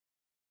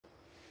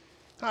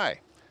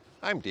Hi,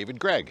 I'm David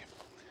Gregg.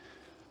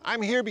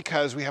 I'm here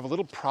because we have a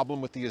little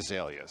problem with the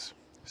azaleas.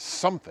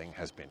 Something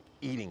has been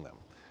eating them.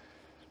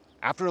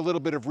 After a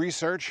little bit of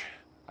research,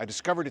 I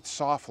discovered it's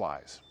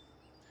sawflies.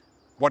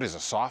 What is a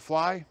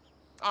sawfly?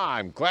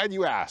 I'm glad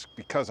you asked,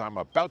 because I'm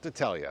about to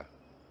tell you.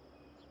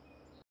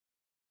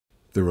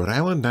 The Rhode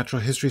Island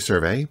Natural History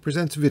Survey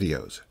presents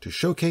videos to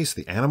showcase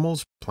the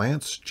animals,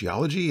 plants,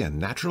 geology, and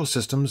natural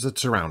systems that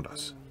surround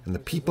us, and the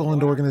people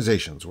and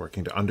organizations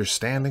working to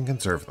understand and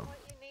conserve them.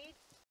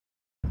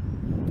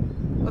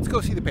 Let's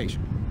go see the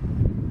patient.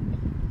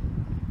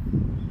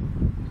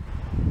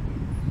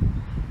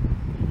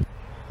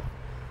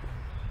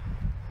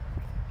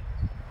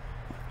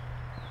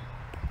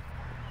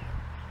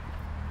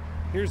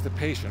 Here's the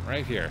patient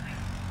right here.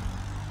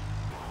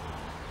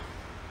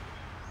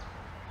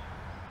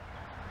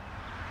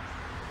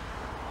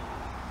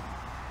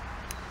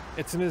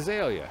 It's an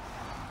azalea.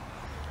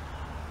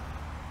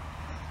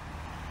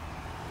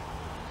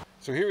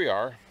 So here we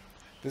are.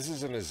 This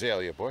is an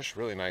azalea bush,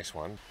 really nice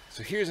one.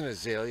 So here's an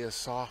Azalea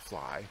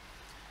Sawfly.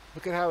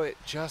 Look at how it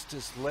just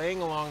is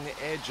laying along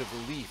the edge of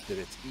the leaf that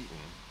it's eaten.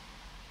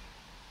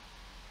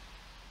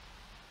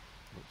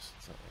 Oops,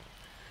 sorry.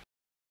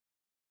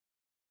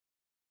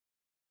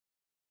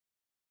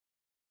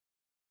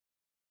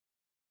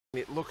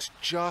 It looks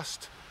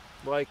just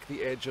like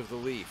the edge of the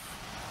leaf.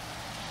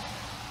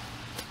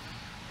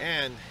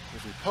 And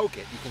if we poke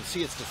it, you can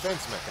see its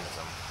defense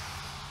mechanism.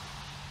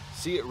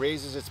 See, it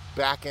raises its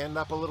back end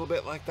up a little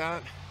bit like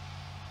that.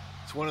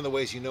 It's one of the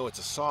ways you know it's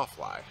a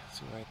sawfly.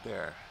 See right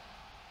there.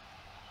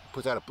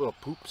 Puts out a little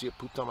poop. See, it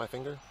pooped on my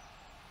finger.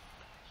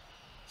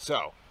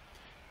 So,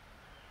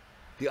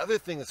 the other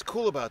thing that's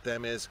cool about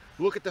them is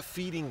look at the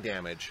feeding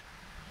damage.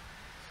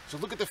 So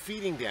look at the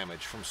feeding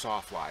damage from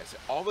sawflies.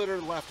 All that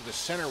are left are the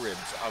center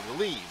ribs of the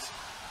leaves.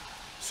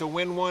 So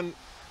when one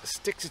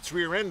sticks its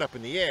rear end up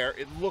in the air,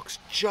 it looks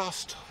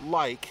just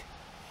like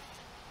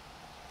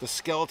the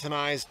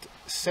skeletonized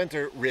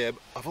center rib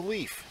of a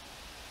leaf.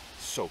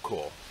 So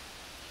cool.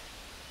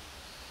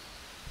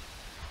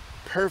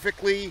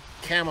 Perfectly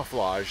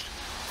camouflaged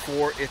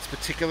for its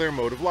particular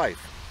mode of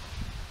life.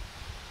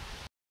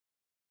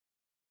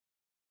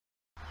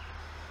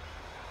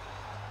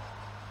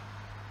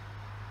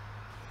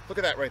 Look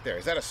at that right there.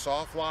 Is that a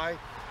sawfly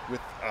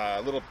with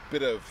a little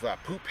bit of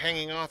poop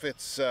hanging off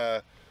its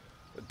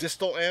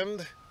distal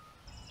end?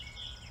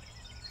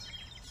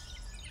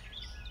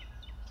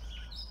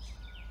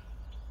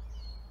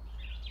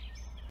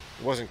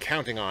 Wasn't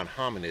counting on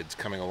hominids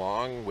coming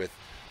along with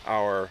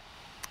our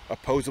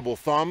opposable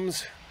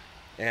thumbs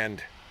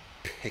and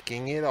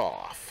picking it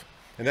off.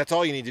 And that's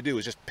all you need to do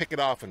is just pick it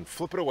off and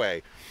flip it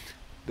away.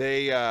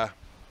 They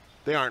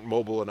aren't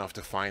mobile enough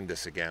to find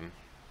this again.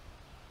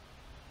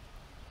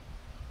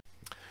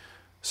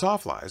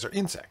 Sawflies are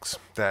insects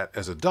that,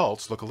 as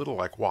adults, look a little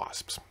like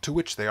wasps, to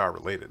which they are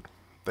related.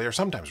 They are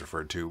sometimes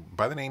referred to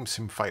by the name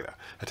Symphyta,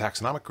 a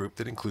taxonomic group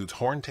that includes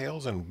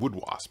horntails and wood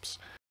wasps.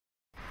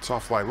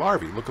 Sawfly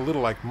larvae look a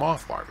little like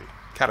moth larvae,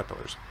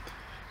 caterpillars.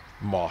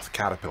 Moth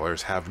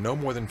caterpillars have no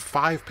more than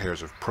 5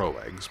 pairs of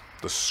prolegs,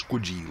 the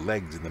squidgy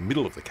legs in the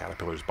middle of the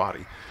caterpillar's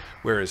body,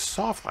 whereas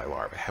sawfly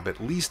larvae have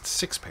at least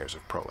 6 pairs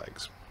of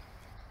prolegs.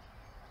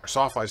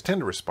 Sawflies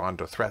tend to respond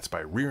to threats by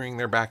rearing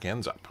their back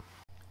ends up.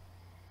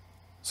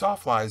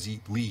 Sawflies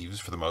eat leaves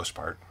for the most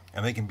part,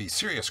 and they can be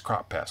serious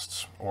crop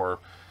pests, or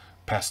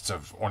pests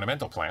of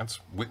ornamental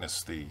plants,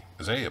 witness the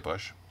azalea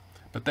bush.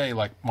 But they,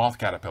 like moth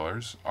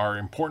caterpillars, are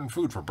important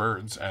food for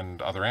birds and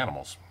other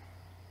animals.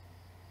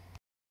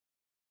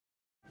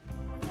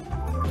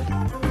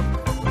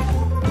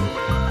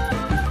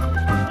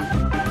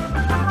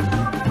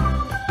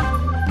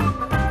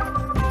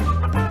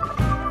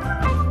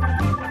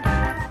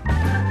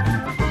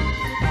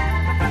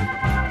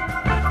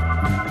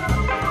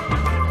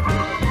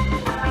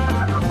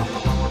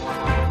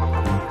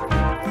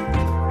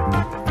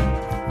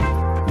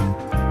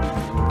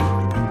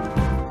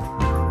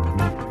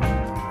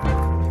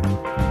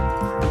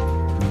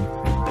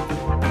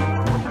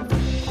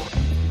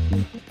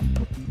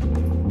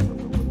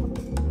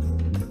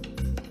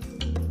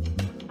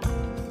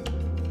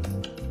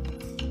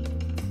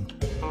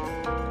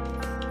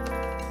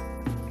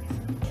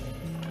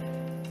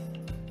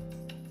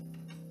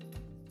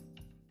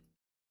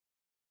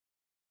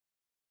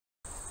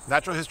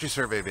 Natural History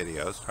Survey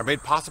videos are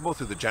made possible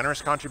through the generous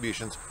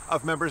contributions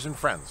of members and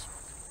friends.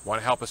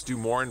 Want to help us do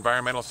more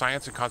environmental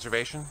science and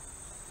conservation?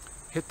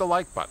 Hit the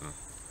like button,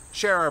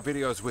 share our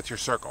videos with your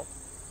circle,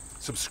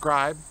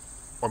 subscribe,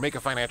 or make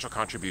a financial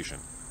contribution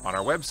on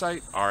our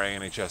website,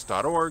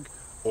 ranhs.org,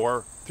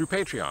 or through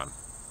Patreon.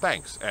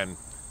 Thanks, and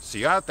see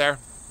you out there.